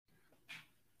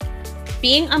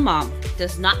Being a mom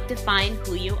does not define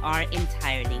who you are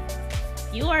entirely.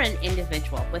 You are an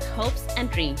individual with hopes and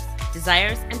dreams,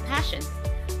 desires and passions,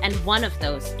 and one of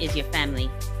those is your family.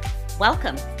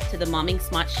 Welcome to the Momming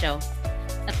Smart Show,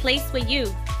 a place where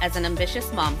you, as an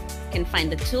ambitious mom, can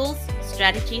find the tools,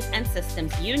 strategies, and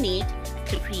systems you need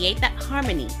to create that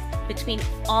harmony between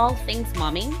all things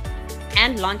momming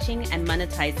and launching and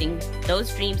monetizing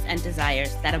those dreams and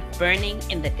desires that are burning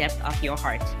in the depth of your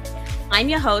heart. I'm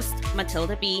your host,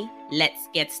 Matilda B. Let's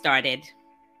get started.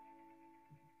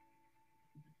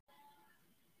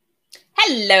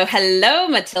 Hello,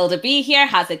 Matilda B here.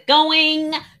 How's it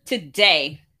going?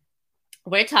 Today,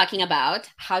 we're talking about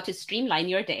how to streamline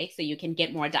your day so you can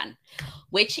get more done,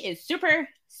 which is super,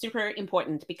 super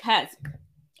important because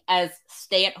as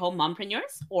stay-at-home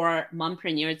mompreneurs or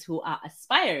mompreneurs who are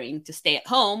aspiring to stay at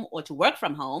home or to work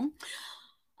from home,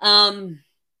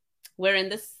 we're in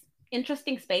this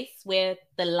interesting space where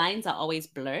the lines are always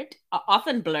blurred, are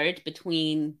often blurred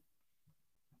between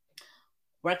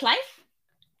work life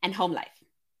and home life.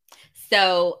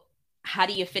 So how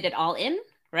do you fit it all in,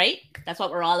 right? That's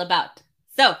what we're all about.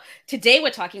 So today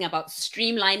we're talking about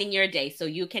streamlining your day so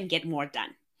you can get more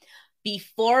done.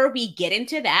 Before we get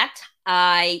into that,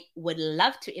 I would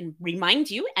love to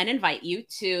remind you and invite you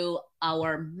to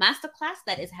our masterclass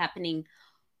that is happening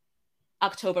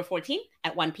October 14th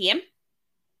at 1 p.m.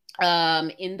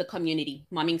 In the community,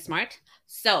 Momming Smart.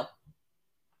 So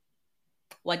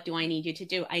what do I need you to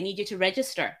do? I need you to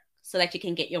register so that you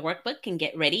can get your workbook and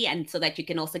get ready, and so that you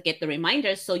can also get the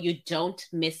reminders so you don't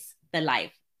miss the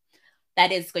live.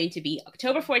 That is going to be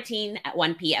October 14 at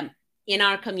 1 p.m. in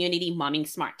our community, Momming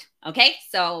Smart. Okay,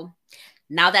 so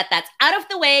now that that's out of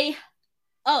the way,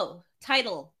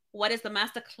 title, what is the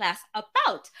masterclass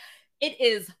about? It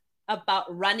is about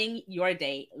running your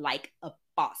day like a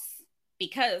boss,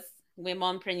 because we're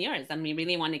mompreneurs and we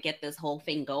really want to get this whole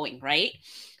thing going, right?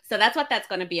 So that's what that's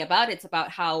going to be about. It's about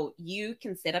how you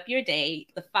can set up your day,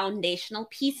 the foundational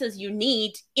pieces you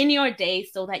need in your day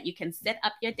so that you can set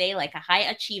up your day like a high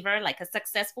achiever, like a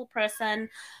successful person,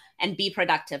 and be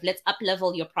productive. Let's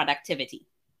up-level your productivity.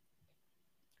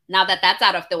 Now that that's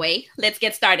out of the way, let's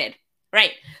get started.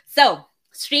 Right. So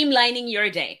streamlining your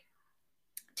day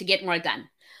to get more done.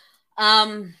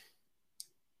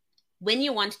 When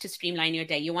you want to streamline your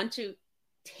day, you want to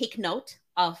take note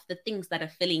of the things that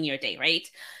are filling your day, right?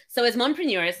 So as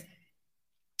mompreneurs,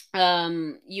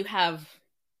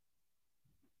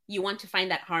 you want to find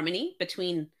that harmony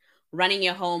between running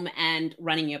your home and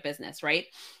running your business, right?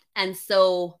 And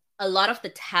so a lot of the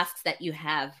tasks that you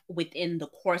have within the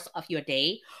course of your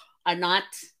day are not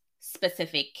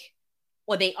specific,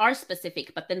 or they are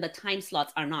specific, but then the time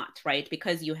slots are not, right?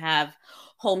 Because you have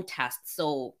home tasks.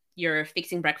 So you're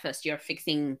fixing breakfast, you're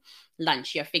fixing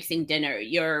lunch, you're fixing dinner,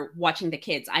 you're watching the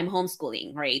kids. I'm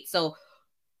homeschooling, right? So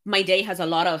my day has a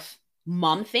lot of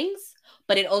mom things,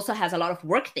 but it also has a lot of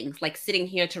work things, like sitting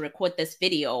here to record this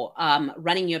video,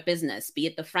 running your business, be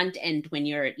it the front end when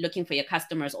you're looking for your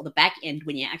customers, or the back end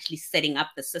when you're actually setting up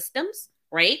the systems,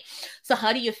 right? So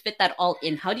how do you fit that all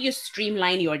in? How do you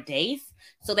streamline your days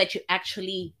so that you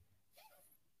actually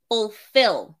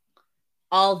fulfill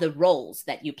all the roles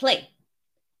that you play,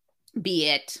 be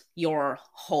it your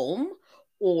home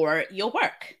or your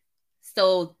work?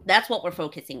 So that's what we're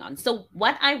focusing on. So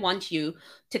what I want you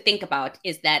to think about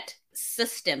is that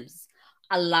systems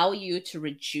allow you to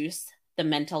reduce the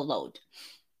mental load.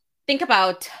 Think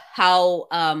about how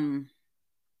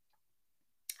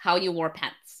you wore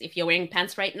pants. If you're wearing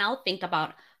pants right now, think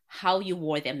about how you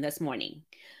wore them this morning.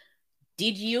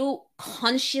 Did you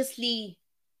consciously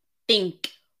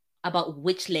think about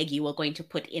which leg you were going to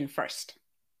put in first?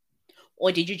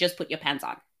 Or did you just put your pants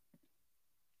on?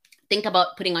 Think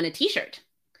about putting on a t-shirt.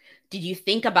 Did you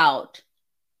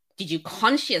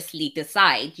consciously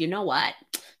decide, you know what,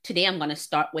 today I'm going to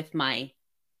start with my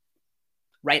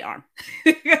right arm?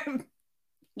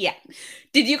 Yeah.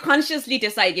 Did you consciously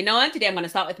decide, you know what, today I'm going to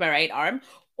start with my right arm?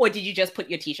 Or did you just put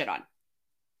your t-shirt on?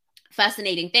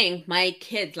 Fascinating thing. My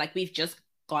kids, like, we've just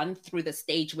gone through the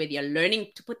stage where they're learning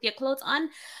to put their clothes on.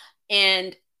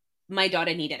 And my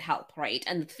daughter needed help, right?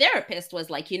 And the therapist was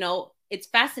like, it's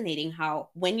fascinating how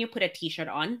when you put a t-shirt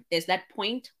on, there's that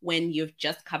point when you've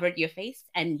just covered your face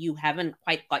and you haven't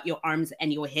quite got your arms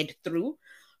and your head through,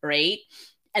 right?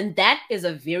 And that is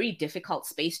a very difficult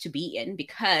space to be in,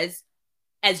 because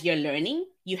as you're learning,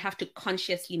 you have to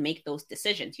consciously make those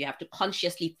decisions. You have to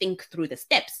consciously think through the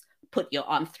steps. Put your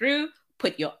arm through,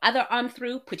 put your other arm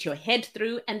through, put your head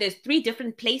through, and there's 3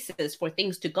 different places for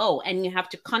things to go. And you have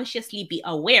to consciously be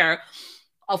aware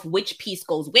of which piece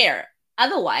goes where.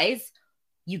 Otherwise,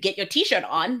 you get your t-shirt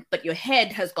on, but your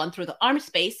head has gone through the arm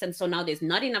space. And so now there's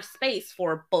not enough space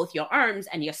for both your arms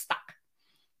and you're stuck.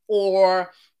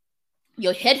 Or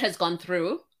your head has gone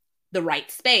through the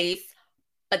right space,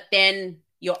 but then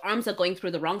your arms are going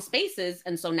through the wrong spaces.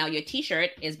 And so now your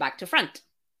t-shirt is back to front.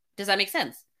 Does that make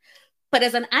sense? But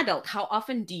as an adult, how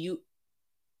often do you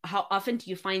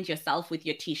find yourself with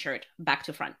your t-shirt back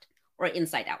to front or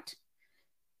inside out?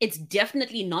 It's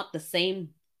definitely not the same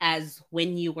as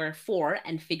when you were 4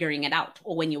 and figuring it out,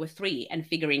 or when you were 3 and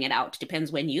figuring it out.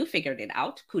 Depends when you figured it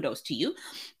out. Kudos to you.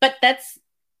 But that's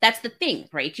the thing,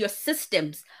 right? Your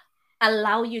systems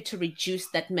allow you to reduce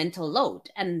that mental load.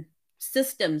 And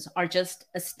systems are just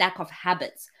a stack of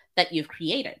habits that you've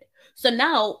created. So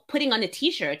now putting on a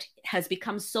t-shirt has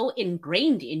become so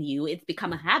ingrained in you. It's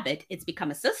become a habit. It's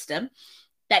become a system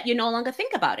that you no longer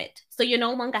think about it. So you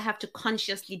no longer have to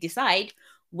consciously decide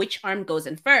which arm goes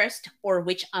in first or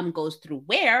which arm goes through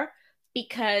where,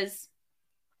 because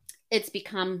it's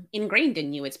become ingrained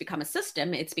in you. It's become a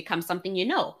system. It's become something you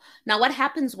know. Now, what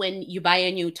happens when you buy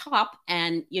a new top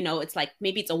and, it's like,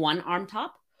 maybe it's a one arm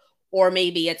top, or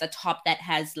maybe it's a top that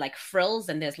has like frills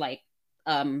and there's like,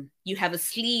 you have a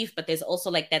sleeve, but there's also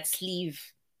like that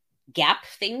sleeve gap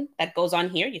thing that goes on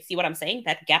here. You see what I'm saying?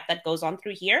 That gap that goes on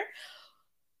through here.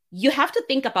 You have to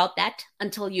think about that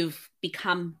until you've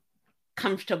become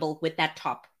comfortable with that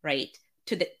top, right?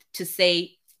 To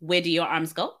say, where do your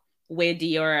arms go? Where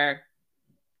does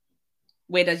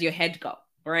your head go,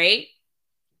 right?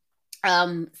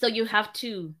 So you have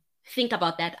to think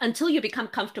about that until you become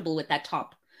comfortable with that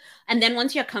top. And then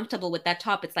once you're comfortable with that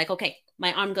top, it's like, okay,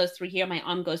 my arm goes through here, my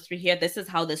arm goes through here. This is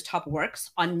how this top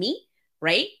works on me,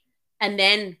 right? And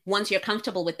then once you're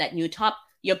comfortable with that new top,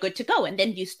 you're good to go. And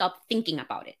then you stop thinking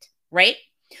about it, right?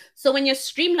 So when you're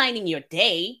streamlining your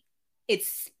day,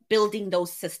 it's building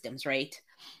those systems, right?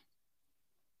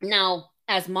 Now,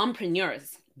 as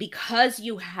mompreneurs, because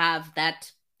you have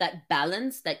that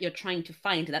balance that you're trying to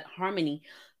find, that harmony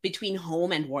between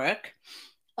home and work,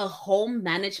 a home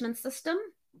management system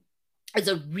is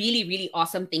a really, really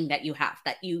awesome thing that you have,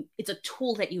 it's a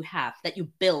tool that you have, that you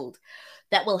build,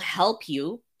 that will help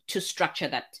you to structure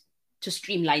that, to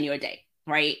streamline your day,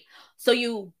 right? So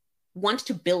you want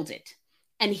to build it.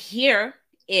 And here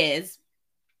is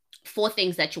 4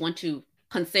 things that you want to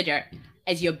consider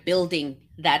as you're building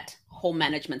that home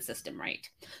management system, right?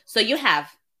 So you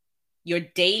have your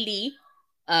daily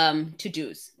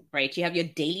to-dos, right? You have your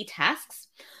daily tasks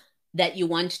that you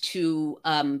want to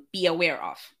be aware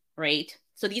of, right?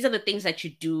 So these are the things that you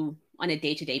do on a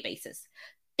day-to-day basis.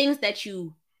 Things that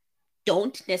you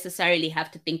don't necessarily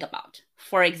have to think about.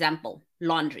 For example,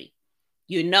 laundry.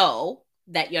 You know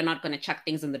that you're not going to chuck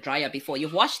things in the dryer before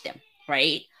you've washed them,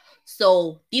 right?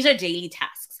 So these are daily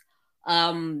tasks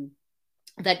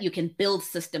that you can build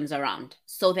systems around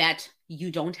so that you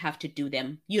don't have to do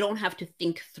them. You don't have to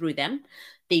think through them.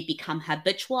 They become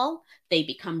habitual, they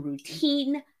become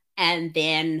routine, and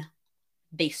then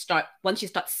once you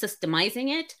start systemizing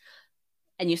it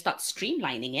and you start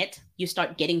streamlining it, you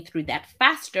start getting through that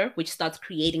faster, which starts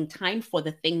creating time for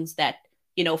the things that,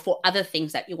 for other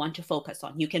things that you want to focus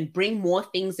on. You can bring more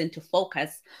things into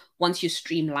focus once you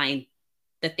streamline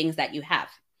the things that you have.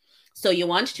 So you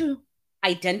want to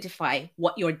identify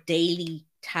what your daily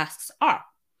tasks are.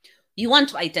 You want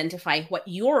to identify what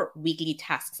your weekly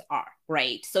tasks are,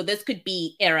 right? So this could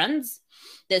be errands.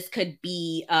 This could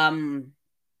be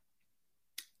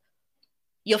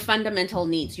your fundamental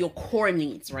needs, your core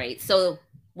needs, right? So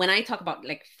when I talk about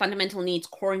like fundamental needs,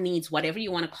 core needs, whatever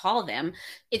you want to call them,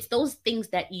 it's those things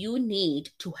that you need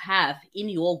to have in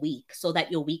your week so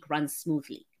that your week runs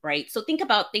smoothly, right? So think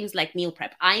about things like meal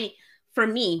prep. For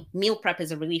me, meal prep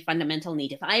is a really fundamental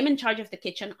need. If I'm in charge of the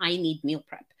kitchen, I need meal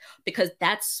prep because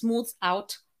that smooths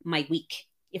out my week.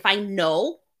 If I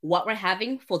know what we're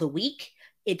having for the week,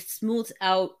 it smooths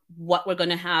out what we're going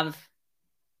to have.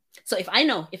 So if I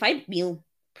meal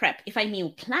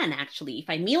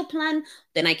plan,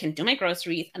 then I can do my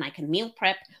groceries and I can meal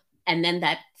prep. And then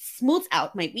that smooths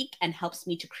out my week and helps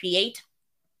me to create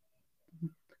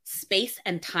space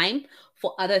and time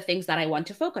for other things that I want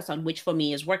to focus on, which for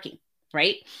me is working,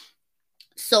 right?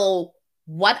 So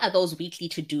what are those weekly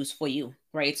to-dos for you,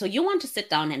 right? So you want to sit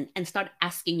down and start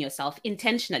asking yourself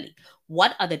intentionally,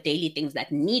 what are the daily things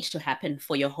that need to happen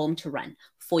for your home to run,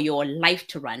 for your life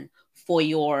to run, for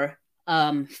your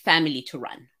family to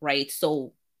run, right?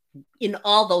 So in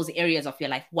all those areas of your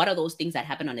life, what are those things that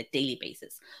happen on a daily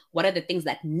basis? What are the things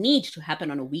that need to happen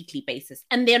on a weekly basis?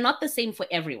 And they're not the same for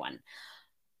everyone.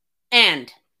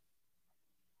 And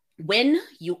when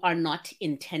you are not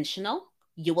intentional,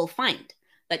 you will find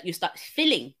that you start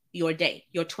filling your day,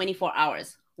 your 24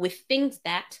 hours, with things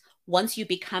that once you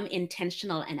become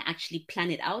intentional and actually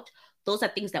plan it out, those are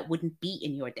things that wouldn't be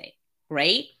in your day,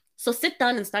 right? So sit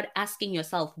down and start asking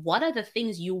yourself, what are the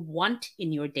things you want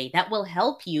in your day that will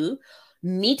help you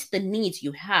meet the needs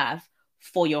you have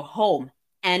for your home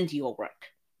and your work?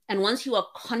 And once you are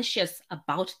conscious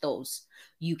about those,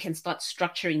 you can start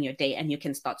structuring your day and you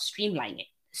can start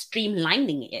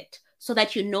streamlining it so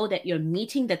that you know that you're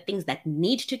meeting the things that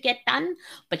need to get done,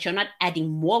 but you're not adding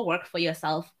more work for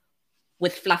yourself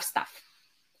with fluff stuff.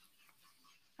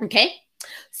 Okay?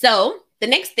 So the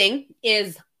next thing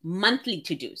is monthly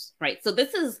to-dos, right? So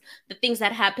this is the things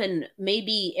that happen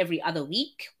maybe every other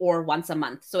week or once a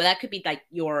month. So that could be like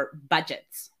your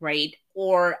budgets, right?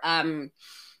 Or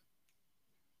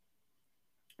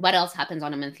what else happens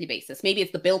on a monthly basis? Maybe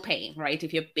it's the bill paying, right?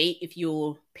 If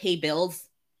you pay bills,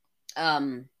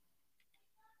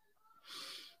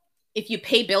 if you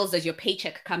pay bills as your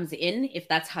paycheck comes in, if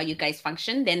that's how you guys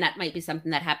function, then that might be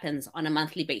something that happens on a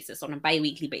monthly basis, on a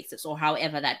bi-weekly basis, or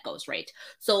however that goes, right?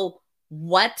 So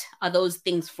what are those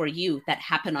things for you that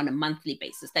happen on a monthly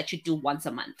basis that you do once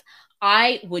a month?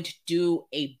 I would do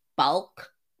a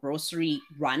bulk grocery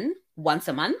run once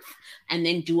a month and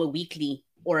then do a weekly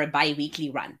or a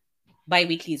bi-weekly run.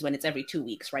 Bi-weekly is when it's every 2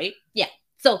 weeks, right? Yeah.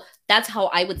 So that's how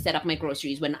I would set up my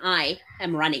groceries when I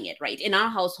am running it, right? In our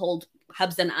household,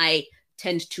 Hubs and I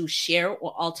tend to share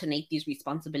or alternate these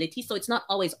responsibilities. So it's not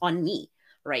always on me,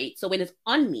 right? So when it's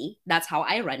on me, that's how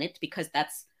I run it, because that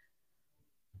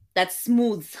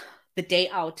smooths the day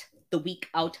out, the week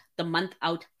out, the month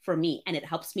out for me. And it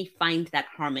helps me find that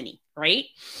harmony, right?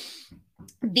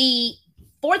 The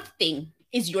fourth thing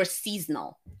is your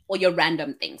seasonal or your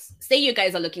random things. Say you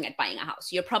guys are looking at buying a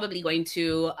house. You're probably going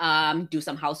to do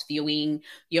some house viewing.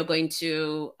 You're going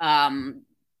to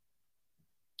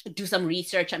do some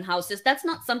research on houses. That's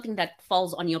not something that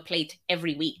falls on your plate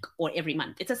every week or every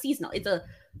month. It's a seasonal.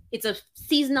 It's a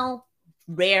seasonal,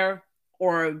 rare,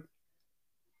 or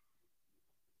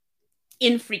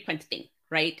infrequent thing,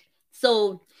 right?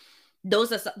 So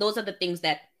those are the things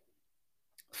that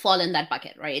fall in that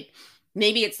bucket, right?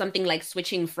 Maybe it's something like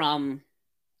switching from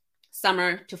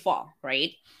summer to fall,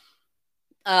 right?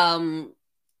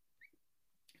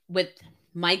 With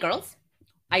my girls,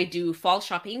 I do fall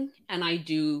shopping and I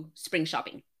do spring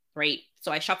shopping, right?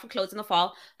 So I shop for clothes in the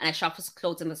fall and I shop for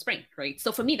clothes in the spring, right?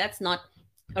 So for me, that's not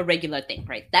a regular thing,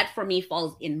 right? That for me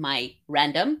falls in my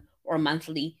random or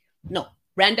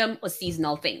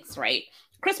seasonal things, right?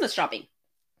 Christmas shopping,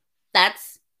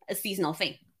 that's a seasonal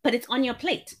thing, but it's on your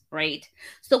plate, right?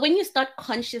 So when you start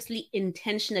consciously,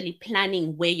 intentionally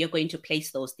planning where you're going to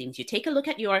place those things, you take a look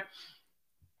at the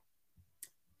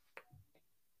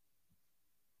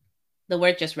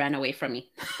word just ran away from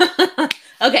me.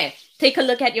 Okay, take a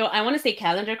look at I want to say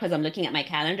calendar because I'm looking at my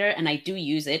calendar and I do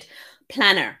use it.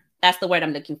 Planner, that's the word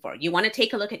I'm looking for. You want to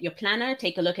take a look at your planner,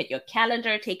 take a look at your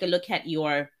calendar, take a look at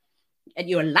your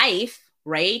life,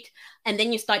 right? And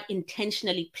then you start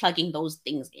intentionally plugging those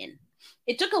things in.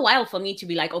 It took a while for me to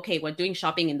be like, okay, we're doing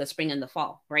shopping in the spring and the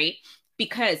fall, right?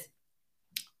 Because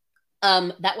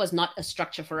that was not a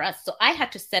structure for us. So I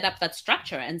had to set up that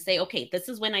structure and say, okay, this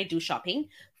is when I do shopping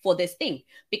for this thing.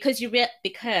 Because there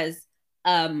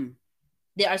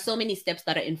are so many steps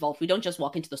that are involved. We don't just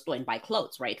walk into the store and buy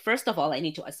clothes, right? First of all, I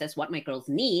need to assess what my girls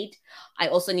need. I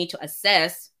also need to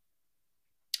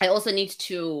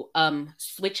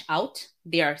switch out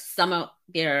their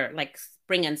like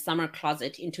spring and summer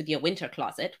closet into their winter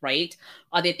closet, right?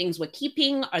 Are there things we're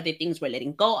keeping? Are there things we're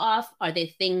letting go of? Are there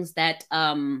things that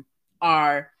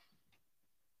are,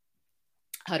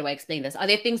 how do I explain this? Are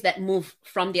there things that move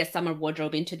from their summer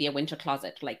wardrobe into their winter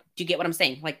closet? Like, do you get what I'm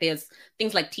saying? Like there's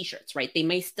things like t-shirts, right? They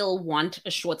may still want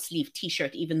a short sleeve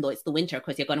t-shirt, even though it's the winter,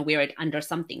 because you're going to wear it under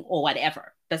something or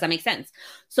whatever. Does that make sense?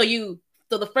 So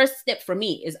the first step for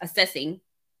me is assessing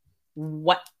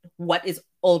what is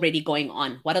already going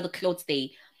on. What are the clothes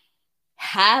they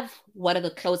have? What are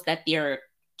the clothes that they're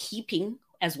keeping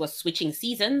as we're switching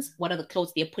seasons? What are the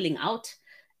clothes they're pulling out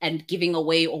and giving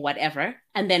away or whatever?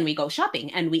 And then we go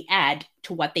shopping and we add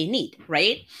to what they need,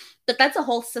 right? But that's a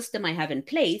whole system I have in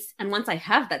place. And once I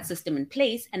have that system in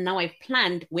place, and now I've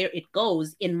planned where it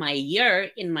goes in my year,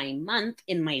 in my month,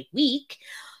 in my week,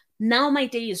 now my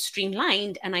day is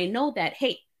streamlined. And I know that,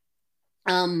 hey,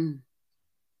 in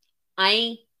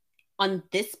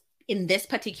this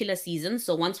particular season,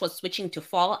 so once we're switching to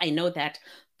fall, I know that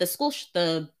the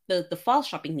fall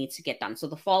shopping needs to get done. So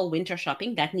the fall winter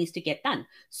shopping, that needs to get done.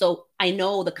 So I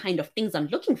know the kind of things I'm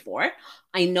looking for.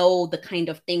 I know the kind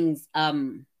of things, I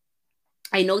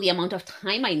know the amount of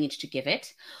time I need to give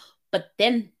it. But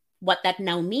then what that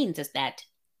now means is that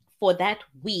for that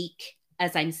week,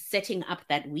 as I'm setting up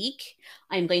that week,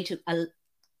 I'm going to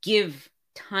give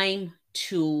time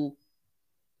to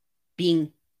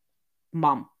being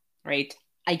mom, right?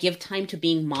 I give time to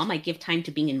being mom. I give time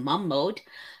to being in mom mode.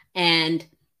 And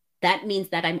that means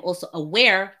that I'm also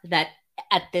aware that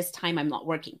at this time I'm not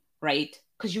working, right?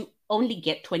 Because you only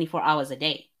get 24 hours a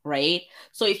day, right?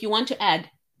 So if you want to add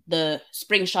the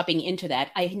spring shopping into that,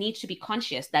 I need to be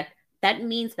conscious that that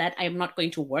means that I'm not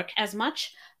going to work as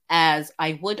much as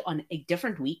I would on a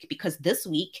different week, because this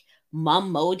week,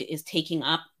 mom mode is taking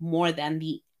up more than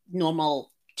the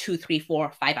normal 2, 3,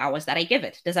 4, 5 hours that I give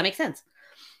it. Does that make sense?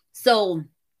 So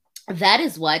that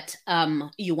is what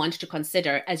you want to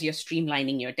consider as you're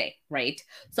streamlining your day, right?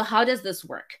 So how does this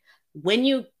work? When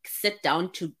you sit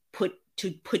down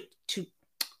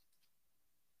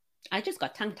I just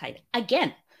got tongue-tied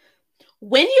again.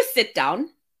 When you sit down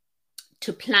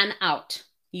to plan out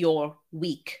your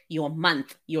week, your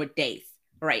month, your days,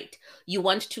 right? You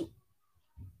want to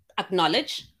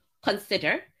acknowledge,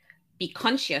 consider, be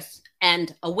conscious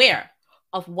and aware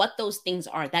of what those things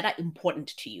are that are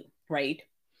important to you, right?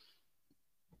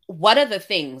 What are the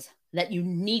things that you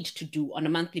need to do on a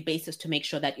monthly basis to make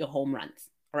sure that your home runs,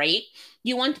 right?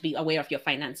 You want to be aware of your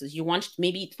finances. You want,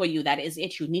 maybe for you, that is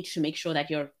it. You need to make sure that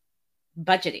you're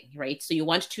budgeting, right? So you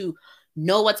want to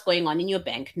know what's going on in your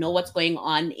bank, know what's going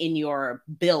on in your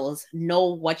bills,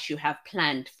 know what you have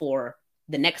planned for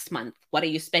the next month. What are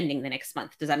you spending the next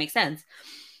month? Does that make sense?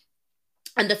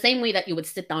 And the same way that you would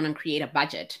sit down and create a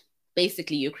budget,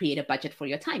 basically you create a budget for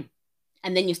your time.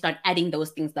 And then you start adding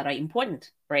those things that are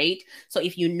important, right? So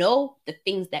if you know the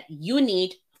things that you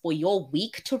need for your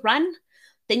week to run,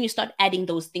 then you start adding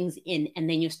those things in, and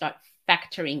then you start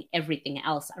factoring everything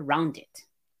else around it.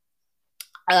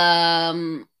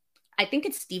 I think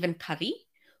it's Stephen Covey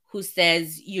who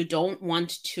says you don't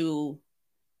want to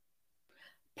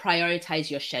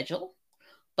prioritize your schedule,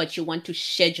 but you want to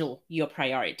schedule your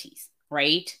priorities,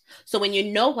 right? So when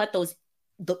you know what those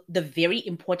the very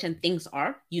important things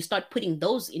are, you start putting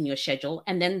those in your schedule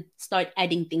and then start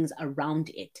adding things around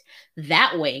it.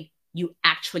 That way, you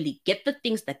actually get the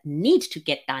things that need to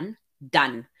get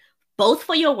done, both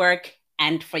for your work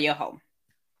and for your home.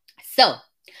 So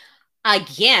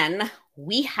again,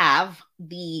 we have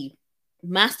the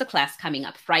masterclass coming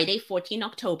up Friday, 14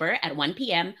 October at 1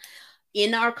 p.m.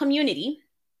 in our community.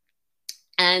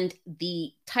 And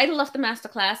the title of the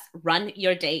masterclass, Run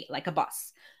Your Day Like a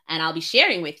Boss. And I'll be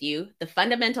sharing with you the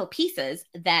fundamental pieces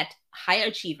that high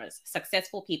achievers,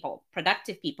 successful people,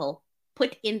 productive people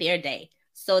put in their day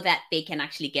so that they can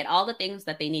actually get all the things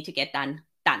that they need to get done.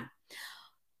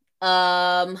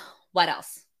 What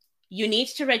else? You need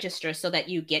to register so that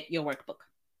you get your workbook.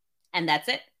 And that's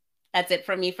it. That's it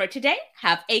from me for today.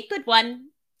 Have a good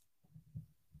one.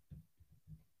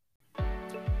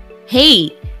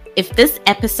 Hey, if this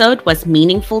episode was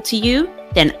meaningful to you,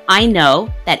 then I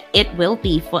know that it will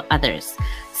be for others.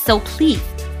 So please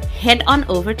head on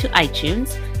over to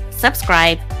iTunes,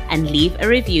 subscribe, and leave a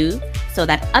review so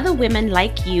that other women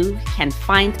like you can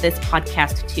find this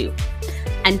podcast too.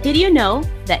 And did you know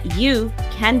that you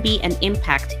can be an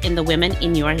impact in the women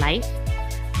in your life?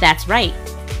 That's right.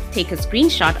 Take a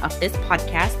screenshot of this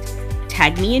podcast,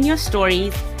 tag me in your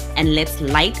stories, and let's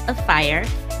light a fire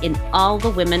in all the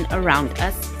women around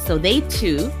us so they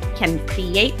too can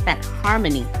create that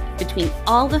harmony between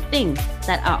all the things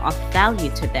that are of value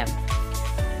to them.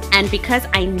 And because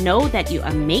I know that you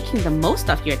are making the most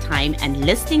of your time and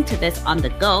listening to this on the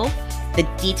go, the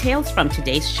details from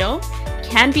today's show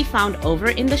can be found over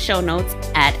in the show notes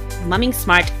at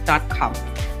mummingsmart.com.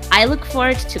 I look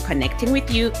forward to connecting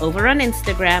with you over on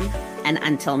Instagram. And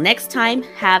until next time,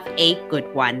 have a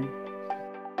good one.